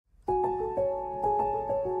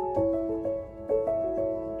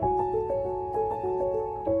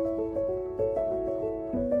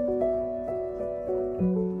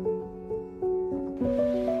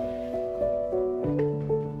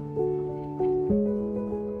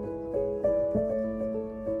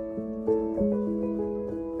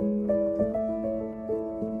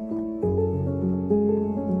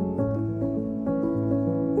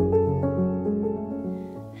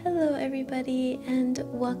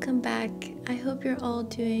welcome back. I hope you're all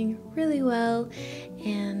doing really well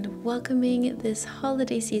and welcoming this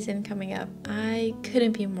holiday season coming up. I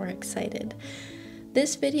couldn't be more excited.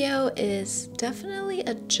 This video is definitely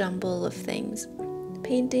a jumble of things.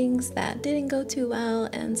 Paintings that didn't go too well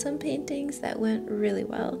and some paintings that went really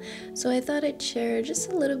well. So I thought I'd share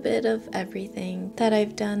just a little bit of everything that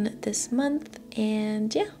I've done this month,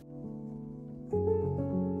 and yeah.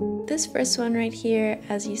 This first one right here,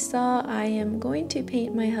 as you saw, I am going to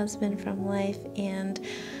paint my husband from life, and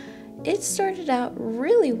it started out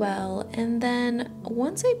really well, and then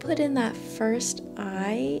once I put in that first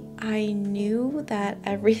eye, I knew that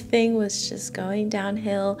everything was just going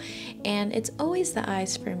downhill, and it's always the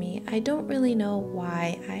eyes for me. I don't really know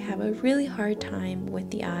why. I have a really hard time with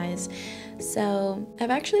the eyes. So I've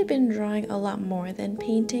actually been drawing a lot more than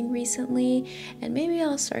painting recently, and maybe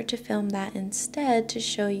I'll start to film that instead to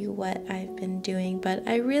show you what I've been doing. But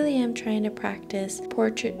I really am trying to practice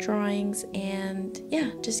portrait drawings and yeah,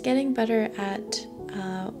 just getting better at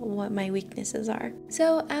what my weaknesses are.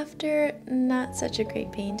 So after not such a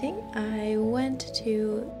great painting, I went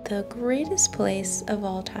to the greatest place of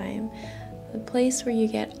all time, the place where you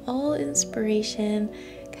get all inspiration,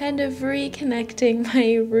 kind of reconnecting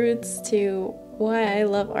my roots to why I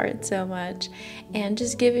love art so much, and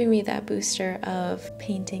just giving me that booster of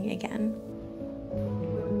painting again.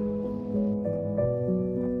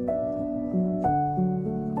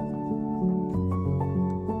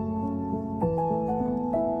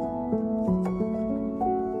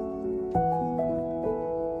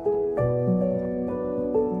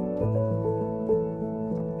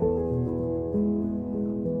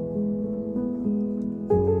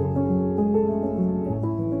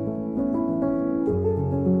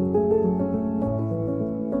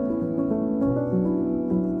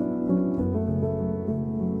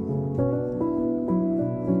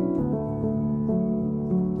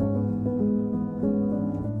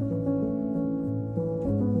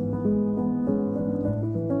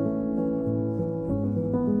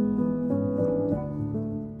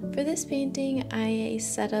 For this painting, I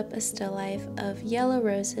set up a still life of yellow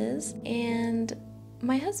roses, and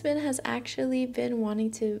my husband has actually been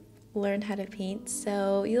wanting to learn how to paint,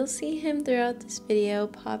 so you'll see him throughout this video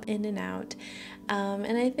pop in and out.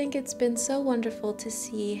 And I think it's been so wonderful to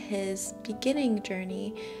see his beginning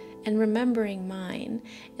journey and remembering mine,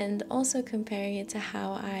 and also comparing it to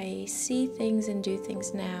how I see things and do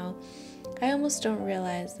things now. I almost don't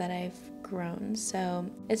realize that I've grown, so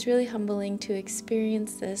it's really humbling to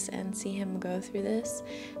experience this and see him go through this,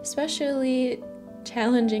 especially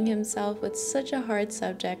challenging himself with such a hard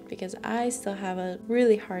subject, because I still have a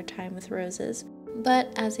really hard time with roses.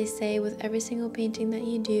 But as they say, with every single painting that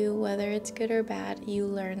you do, whether it's good or bad, you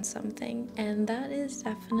learn something, and that is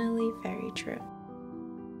definitely very true.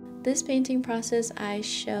 This painting process I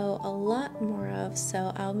show a lot more of,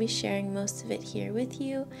 so I'll be sharing most of it here with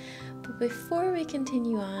you. But before we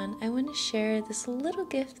continue on, I want to share this little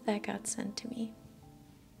gift that got sent to me.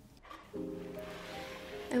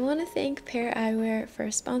 I want to thank Pear Eyewear for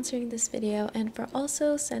sponsoring this video and for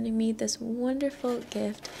also sending me this wonderful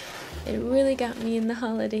gift. It really got me in the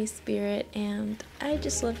holiday spirit, and I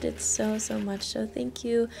just loved it so much, so thank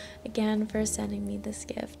you again for sending me this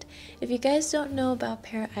gift. If you guys don't know about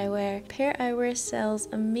Pear Eyewear sells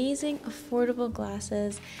amazing affordable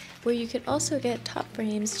glasses where you could also get top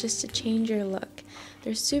frames just to change your look.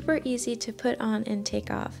 They're super easy to put on and take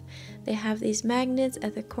off. They have these magnets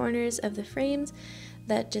at the corners of the frames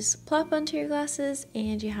that just plop onto your glasses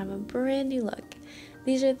and you have a brand new look.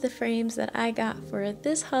 These are the frames that I got for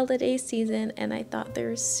this holiday season, and I thought they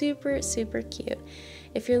were super cute.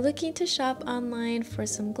 If you're looking to shop online for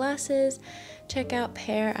some glasses, check out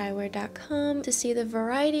paireyewear.com to see the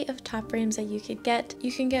variety of top frames that you could get.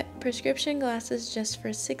 You can get prescription glasses just for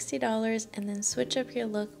 $60 and then switch up your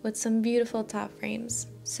look with some beautiful top frames.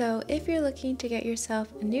 So if you're looking to get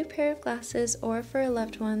yourself a new pair of glasses or for a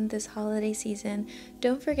loved one this holiday season,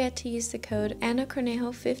 don't forget to use the code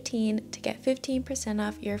ANNACORNEJO15 to get 15%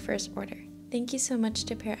 off your first order. Thank you so much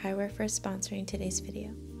to Pear Eyewear for sponsoring today's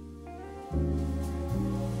video.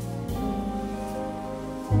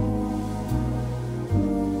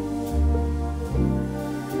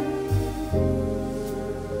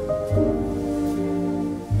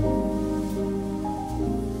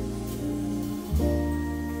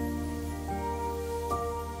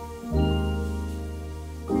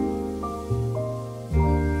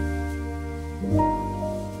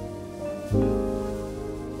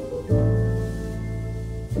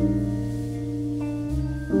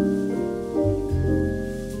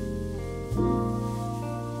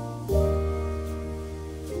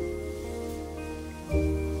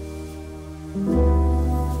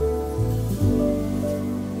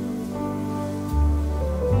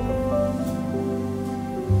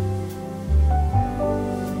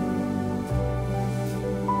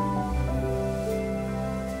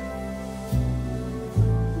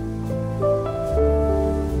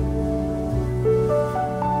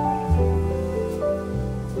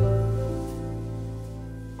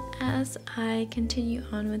 continue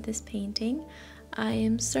on with this painting, I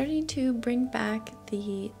am starting to bring back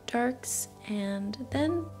the darks and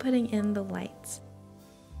then putting in the lights.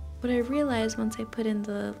 What I realized once I put in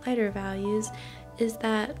the lighter values is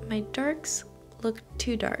that my darks look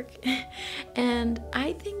too dark. And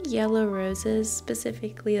I think yellow roses,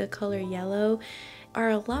 specifically the color yellow, are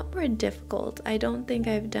a lot more difficult. I don't think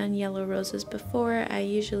I've done yellow roses before. I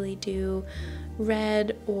usually do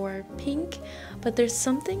red or pink, but there's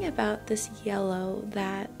something about this yellow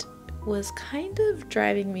that was kind of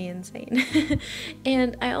driving me insane.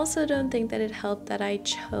 And I also don't think that it helped that I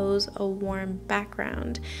chose a warm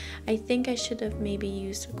background. I think I should have maybe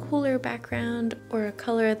used a cooler background or a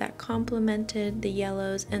color that complemented the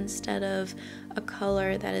yellows instead of a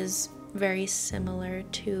color that is very similar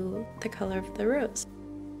to the color of the rose.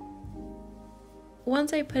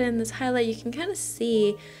 Once I put in this highlight, you can kind of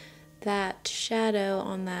see that shadow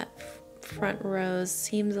on that front rose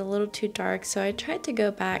seems a little too dark, so I tried to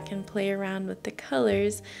go back and play around with the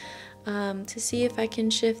colors to see if I can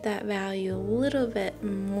shift that value a little bit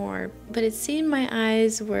more, but it seemed my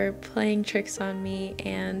eyes were playing tricks on me,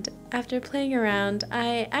 and after playing around,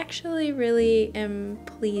 I actually really am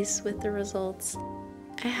pleased with the results.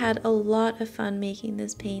 I had a lot of fun making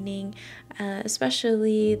this painting,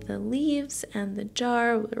 especially the leaves and the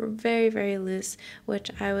jar were very, very loose,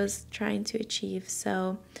 which I was trying to achieve.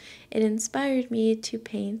 So it inspired me to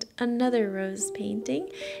paint another rose painting.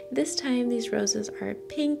 This time these roses are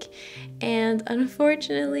pink, and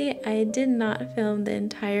unfortunately I did not film the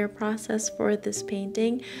entire process for this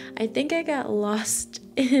painting. I think I got lost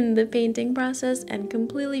in the painting process and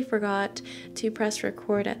completely forgot to press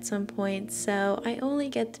record at some point, so I only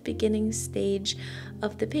get the beginning stage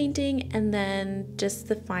of the painting and then just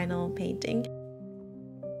the final painting.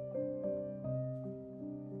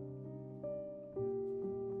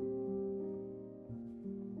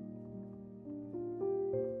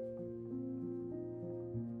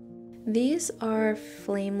 These are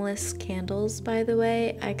flameless candles, by the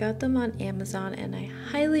way. I got them on Amazon and I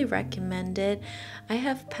highly recommend it. I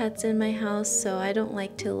have pets in my house, so I don't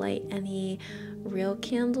like to light any real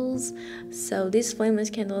candles. So these flameless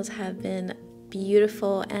candles have been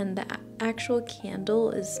beautiful, and the actual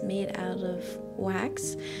candle is made out of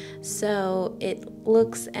wax, so it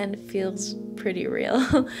looks and feels pretty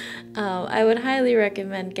real. I would highly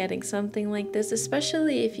recommend getting something like this,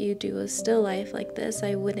 especially if you do a still life like this.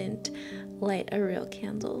 I wouldn't light a real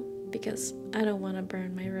candle because I don't want to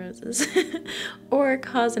burn my roses or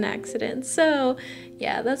cause an accident. So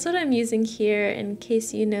yeah, that's what I'm using here in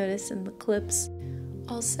case you notice in the clips.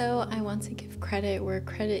 Also, I want to give credit where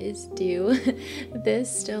credit is due.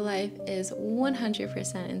 This still life is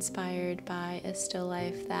 100% inspired by a still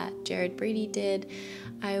life that Jared Brady did.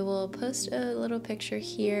 I will post a little picture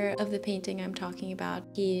here of the painting I'm talking about.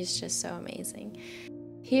 He's just so amazing.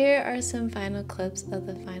 Here are some final clips of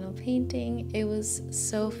the final painting. It was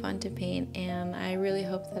so fun to paint, and I really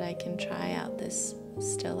hope that I can try out this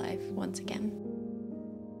still life once again.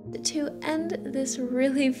 To end this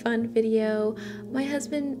really fun video, my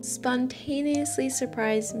husband spontaneously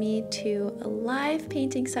surprised me to a live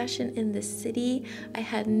painting session in the city. I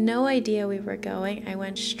had no idea we were going. I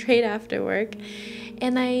went straight after work,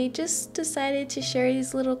 and I just decided to share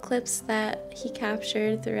these little clips that he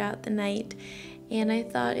captured throughout the night. And I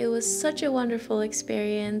thought it was such a wonderful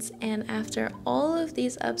experience, and after all of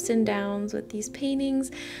these ups and downs with these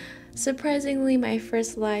paintings, surprisingly, my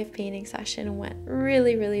first live painting session went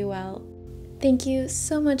really, really well. Thank you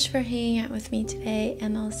so much for hanging out with me today,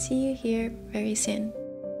 and I'll see you here very soon.